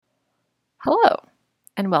Hello,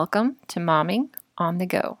 and welcome to Momming on the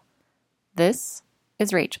Go. This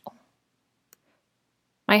is Rachel.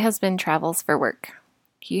 My husband travels for work.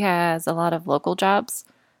 He has a lot of local jobs,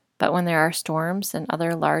 but when there are storms and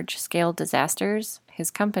other large-scale disasters, his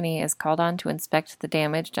company is called on to inspect the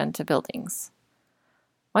damage done to buildings.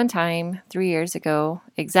 One time, 3 years ago,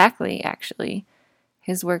 exactly actually,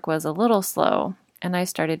 his work was a little slow, and I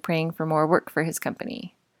started praying for more work for his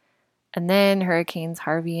company. And then Hurricanes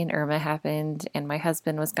Harvey and Irma happened, and my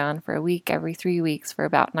husband was gone for a week every 3 weeks for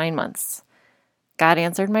about 9 months. God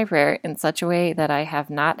answered my prayer in such a way that I have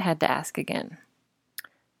not had to ask again.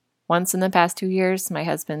 Once in the past 2 years, my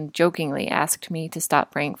husband jokingly asked me to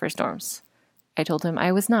stop praying for storms. I told him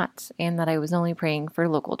I was not, and that I was only praying for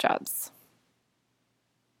local jobs.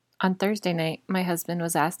 On Thursday night, my husband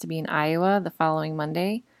was asked to be in Iowa the following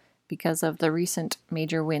Monday because of the recent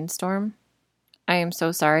major windstorm. I am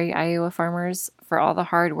so sorry, Iowa farmers, for all the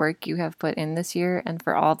hard work you have put in this year and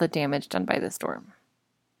for all the damage done by the storm.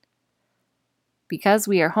 Because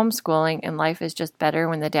we are homeschooling and life is just better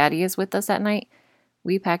when the daddy is with us at night,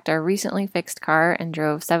 we packed our recently fixed car and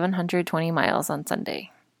drove 720 miles on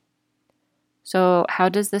Sunday. So, how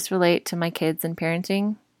does this relate to my kids and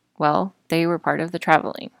parenting? Well, they were part of the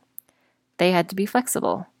traveling. They had to be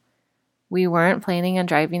flexible. We weren't planning on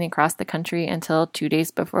driving across the country until 2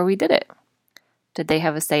 days before we did it. Did they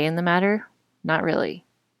have a say in the matter? Not really.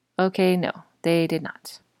 Okay, no, they did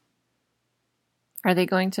not. Are they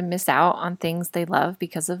going to miss out on things they love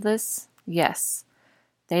because of this? Yes.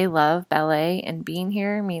 They love ballet, and being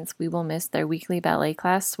here means we will miss their weekly ballet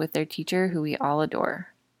class with their teacher who we all adore.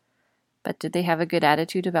 But did they have a good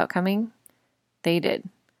attitude about coming? They did.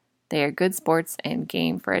 They are good sports and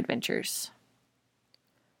game for adventures.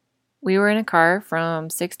 We were in a car from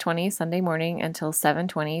 6:20 Sunday morning until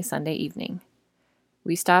 7:20 Sunday evening.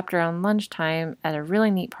 We stopped around lunchtime at a really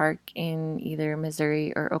neat park in either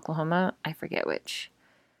Missouri or Oklahoma, I forget which,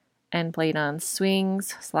 and played on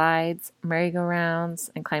swings, slides, merry-go-rounds,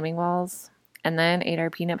 and climbing walls, and then ate our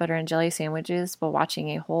peanut butter and jelly sandwiches while watching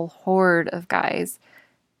a whole horde of guys,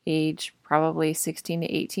 age probably 16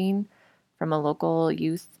 to 18, from a local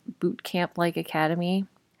youth boot camp-like academy,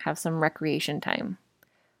 have some recreation time.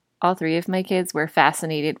 All 3 of my kids were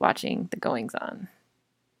fascinated watching the goings-on.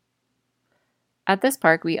 At this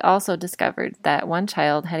park, we also discovered that one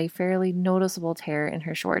child had a fairly noticeable tear in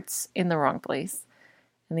her shorts in the wrong place,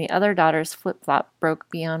 and the other daughter's flip-flop broke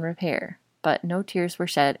beyond repair, but no tears were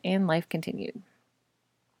shed and life continued.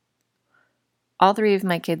 All 3 of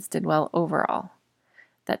my kids did well overall.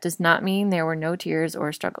 That does not mean there were no tears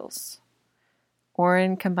or struggles.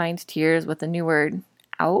 Oren combined tears with the new word,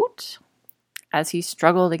 out, as he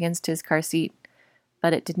struggled against his car seat,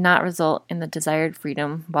 but it did not result in the desired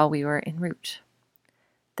freedom while we were en route.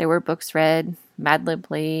 There were books read, Mad Lib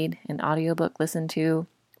played, an audiobook listened to,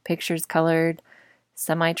 pictures colored,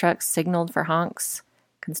 semi-trucks signaled for honks,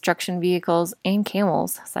 construction vehicles and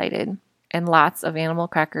camels sighted, and lots of animal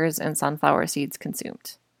crackers and sunflower seeds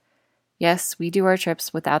consumed. Yes, we do our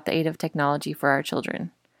trips without the aid of technology for our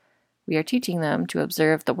children. We are teaching them to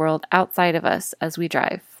observe the world outside of us as we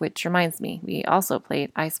drive, which reminds me, we also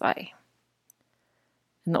played I Spy.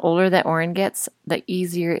 And the older that Oren gets, the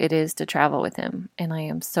easier it is to travel with him, and I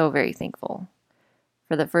am so very thankful.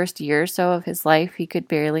 For the first year or so of his life, he could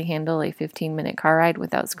barely handle a 15-minute car ride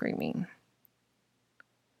without screaming.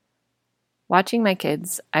 Watching my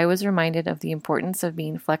kids, I was reminded of the importance of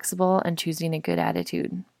being flexible and choosing a good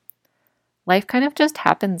attitude. Life kind of just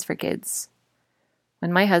happens for kids.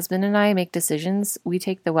 When my husband and I make decisions, we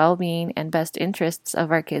take the well-being and best interests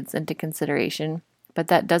of our kids into consideration, but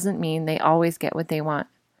that doesn't mean they always get what they want.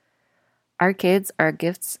 Our kids are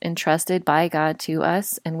gifts entrusted by God to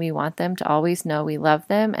us, and we want them to always know we love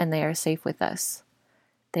them and they are safe with us.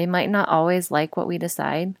 They might not always like what we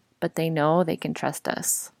decide, but they know they can trust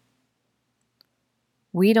us.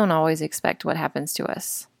 We don't always expect what happens to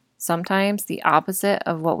us. Sometimes the opposite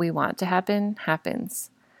of what we want to happen happens.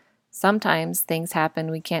 Sometimes things happen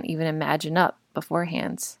we can't even imagine up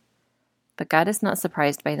beforehand. But God is not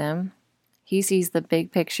surprised by them. He sees the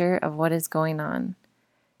big picture of what is going on.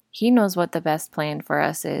 He knows what the best plan for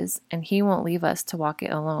us is, and He won't leave us to walk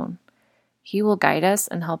it alone. He will guide us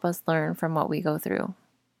and help us learn from what we go through.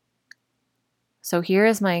 So here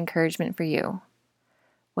is my encouragement for you.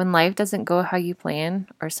 When life doesn't go how you plan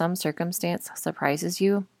or some circumstance surprises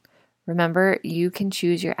you, remember you can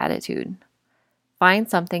choose your attitude. Find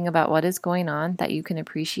something about what is going on that you can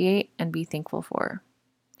appreciate and be thankful for.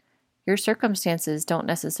 Your circumstances don't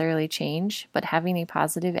necessarily change, but having a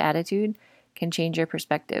positive attitude can change your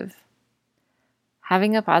perspective.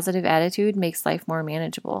 Having a positive attitude makes life more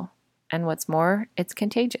manageable, and what's more, it's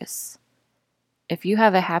contagious. If you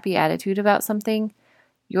have a happy attitude about something,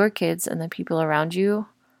 your kids and the people around you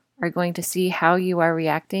are going to see how you are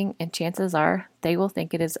reacting, and chances are they will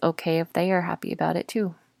think it is okay if they are happy about it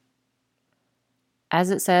too. As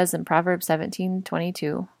it says in Proverbs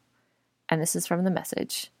 17:22, and this is from the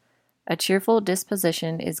Message, a cheerful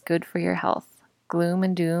disposition is good for your health. Gloom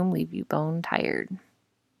and doom leave you bone tired.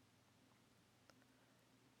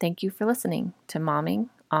 Thank you for listening to Momming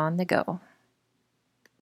on the Go.